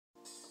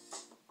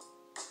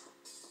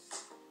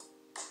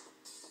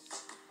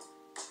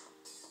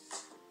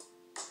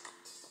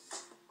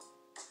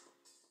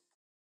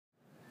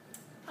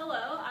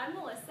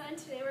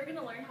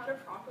learn how to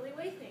properly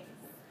weigh things.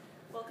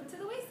 Welcome to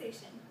the weigh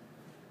station.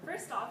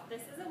 First off,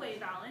 this is a weigh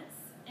balance,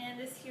 and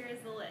this here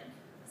is the lid.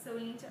 So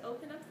we need to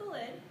open up the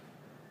lid,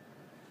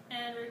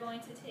 and we're going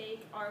to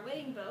take our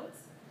weighing boat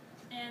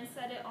and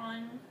set it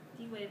on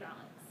the weigh balance.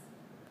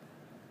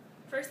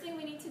 First thing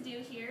we need to do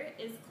here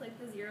is click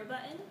the 0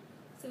 button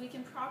so we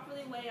can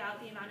properly weigh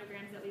out the amount of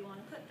grams that we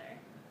want to put there.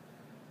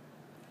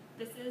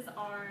 This is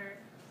our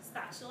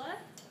spatula,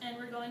 and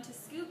we're going to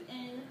scoop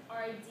in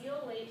our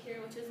ideal weight here,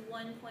 which is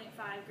 1.5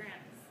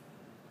 grams.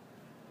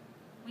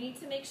 We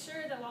need to make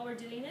sure that while we're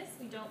doing this,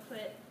 we don't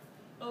put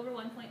over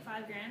 1.5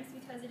 grams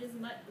because it is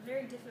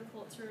very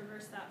difficult to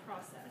reverse that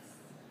process.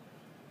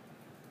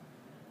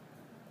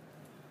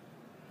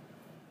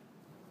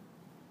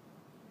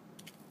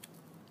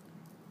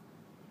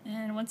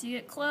 And once you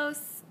get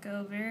close,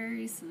 go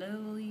very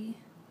slowly.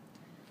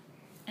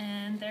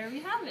 And there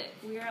we have it.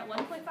 We are at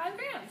 1.5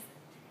 grams.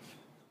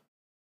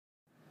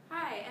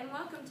 Hi, and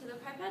welcome to the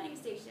pipetting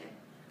station.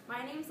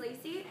 My name's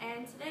Lacy,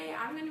 and today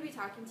I'm going to be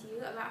talking to you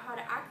about how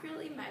to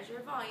accurately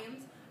measure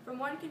volumes from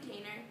one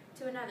container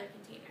to another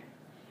container.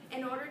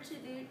 In order to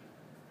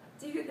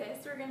do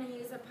this, we're going to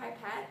use a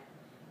pipette,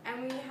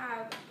 and we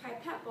have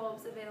pipette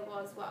bulbs available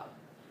as well.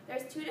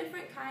 There's two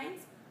different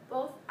kinds.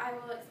 Both I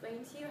will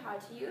explain to you how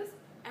to use,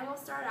 and we'll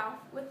start off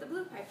with the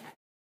blue pipette.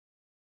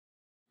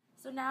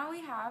 So now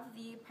we have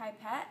the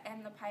pipette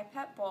and the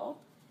pipette bulb.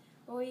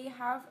 What we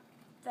have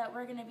that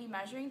we're going to be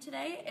measuring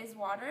today is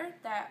water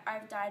that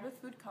I've dyed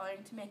with food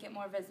coloring to make it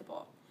more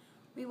visible.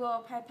 We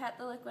will pipette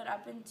the liquid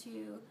up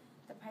into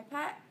the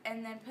pipette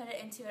and then put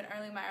it into an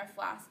Erlenmeyer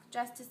flask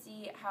just to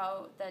see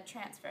how the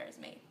transfer is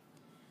made.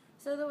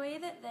 So the way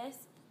that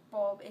this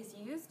bulb is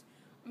used,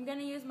 I'm going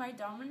to use my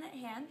dominant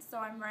hand, so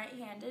I'm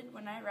right-handed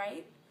when I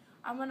write.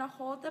 I'm going to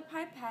hold the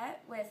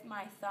pipette with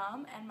my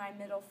thumb and my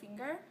middle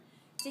finger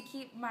to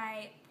keep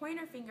my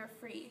pointer finger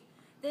free.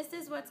 This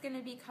is what's going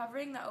to be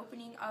covering the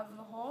opening of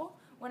the hole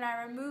when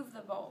I remove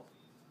the bulb.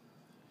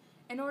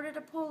 In order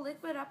to pull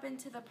liquid up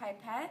into the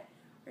pipette,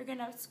 we're going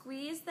to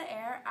squeeze the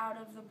air out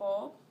of the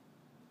bulb,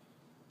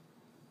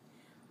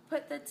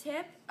 put the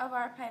tip of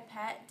our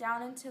pipette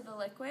down into the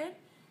liquid,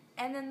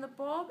 and then the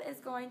bulb is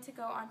going to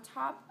go on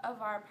top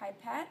of our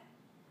pipette.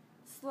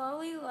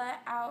 Slowly let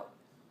out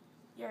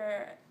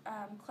your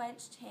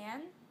clenched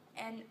hand,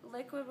 and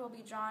liquid will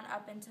be drawn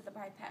up into the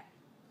pipette.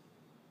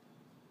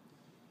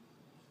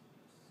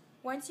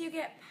 Once you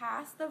get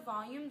past the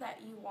volume that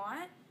you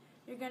want,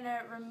 you're going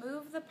to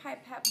remove the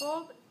pipette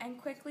bulb and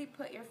quickly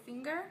put your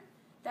finger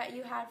that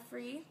you had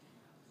free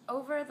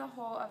over the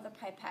hole of the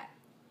pipette.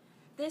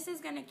 This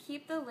is going to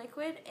keep the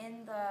liquid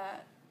in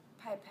the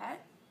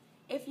pipette.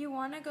 If you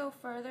want to go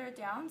further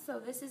down, so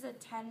this is a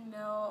 10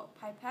 ml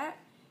pipette,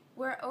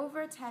 we're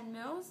over 10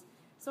 mils,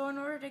 so in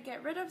order to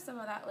get rid of some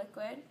of that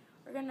liquid,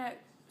 we're going to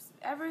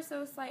ever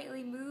so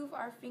slightly move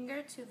our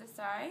finger to the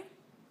side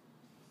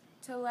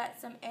to let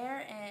some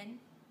air in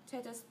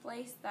to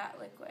displace that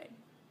liquid.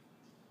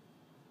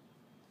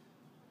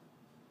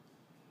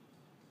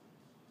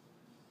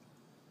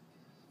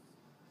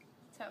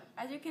 So,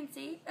 as you can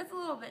see, it's a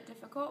little bit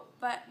difficult,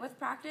 but with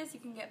practice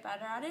you can get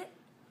better at it.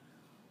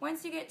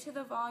 Once you get to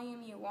the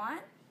volume you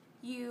want,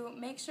 you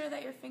make sure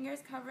that your finger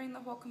is covering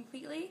the hole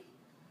completely,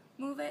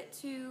 move it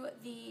to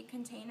the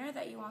container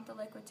that you want the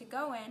liquid to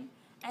go in,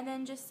 and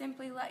then just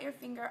simply let your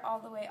finger all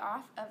the way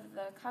off of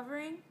the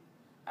covering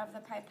of the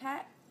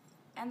pipette,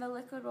 and the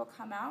liquid will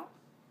come out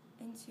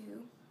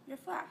into your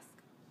flask.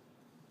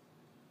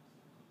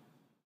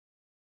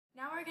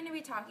 Now we're going to be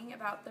talking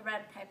about the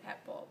red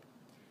pipette bulb.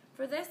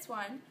 For this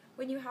one,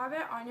 when you have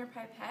it on your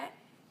pipette,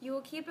 you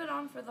will keep it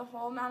on for the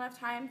whole amount of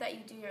time that you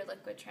do your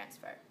liquid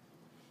transfer.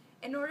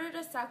 In order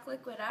to suck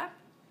liquid up,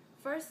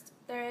 first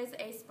there is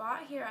a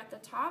spot here at the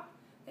top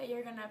that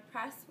you're going to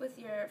press with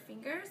your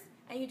fingers,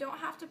 and you don't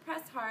have to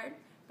press hard,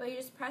 but you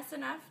just press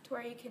enough to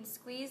where you can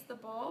squeeze the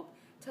bulb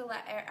to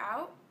let air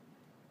out.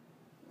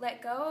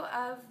 Let go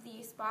of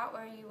the spot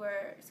where you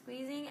were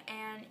squeezing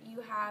and you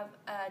have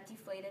a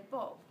deflated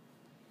bulb.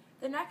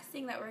 The next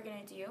thing that we're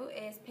going to do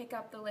is pick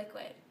up the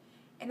liquid.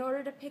 In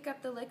order to pick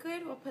up the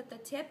liquid, we'll put the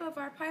tip of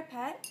our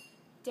pipette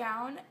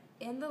down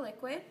in the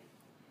liquid.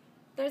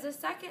 There's a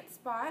second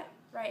spot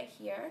right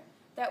here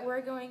that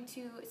we're going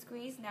to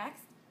squeeze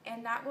next,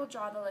 and that will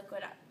draw the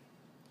liquid up.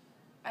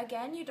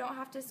 Again, you don't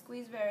have to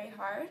squeeze very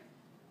hard,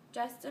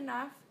 just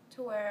enough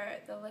to where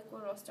the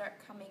liquid will start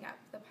coming up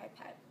the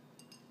pipette.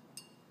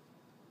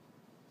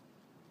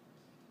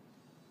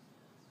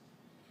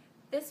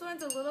 This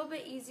one's a little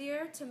bit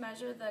easier to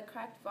measure the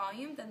correct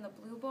volume than the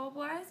blue bulb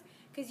was,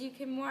 because you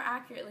can more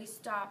accurately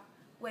stop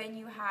when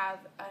you have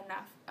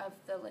enough of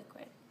the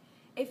liquid.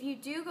 If you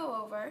do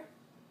go over,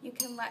 you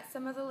can let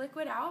some of the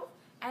liquid out,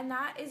 and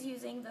that is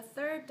using the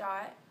third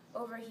dot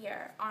over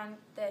here on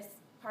this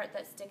part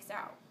that sticks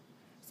out.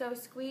 So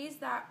squeeze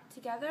that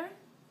together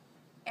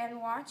and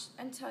watch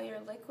until your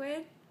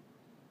liquid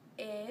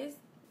is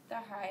the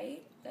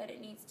height that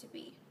it needs to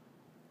be.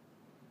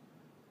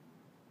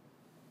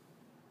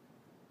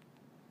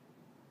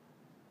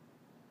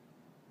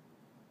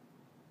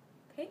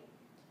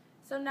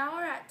 So now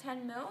we're at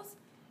 10 mils.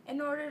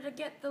 In order to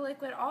get the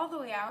liquid all the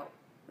way out,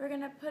 we're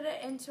going to put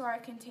it into our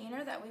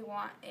container that we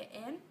want it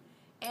in.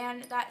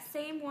 And that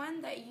same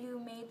one that you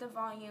made the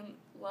volume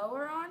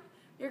lower on,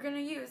 you're going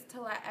to use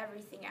to let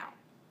everything out.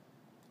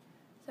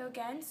 So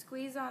again,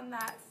 squeeze on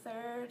that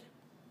third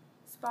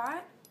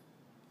spot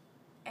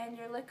and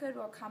your liquid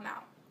will come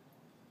out.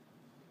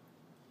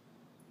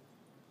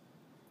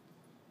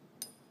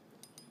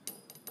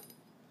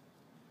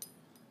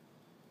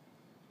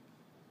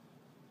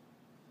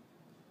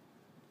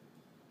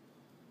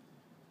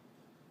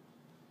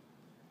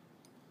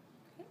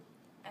 Okay.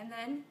 And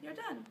then you're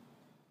done.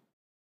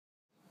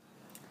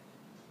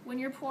 When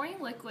you're pouring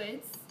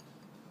liquids,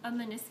 a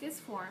meniscus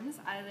forms,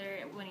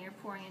 either when you're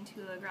pouring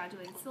into a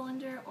graduated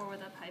cylinder or with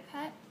a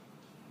pipette.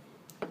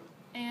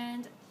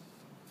 And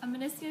a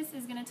meniscus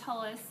is going to tell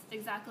us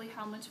exactly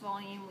how much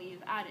volume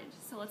we've added.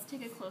 So let's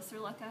take a closer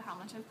look at how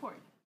much I've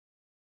poured.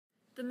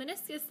 The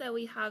meniscus that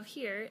we have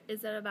here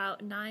is at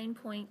about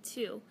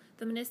 9.2.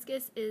 The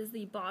meniscus is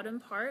the bottom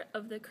part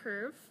of the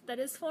curve that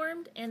is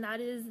formed, and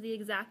that is the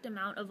exact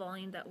amount of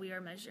volume that we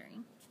are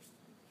measuring.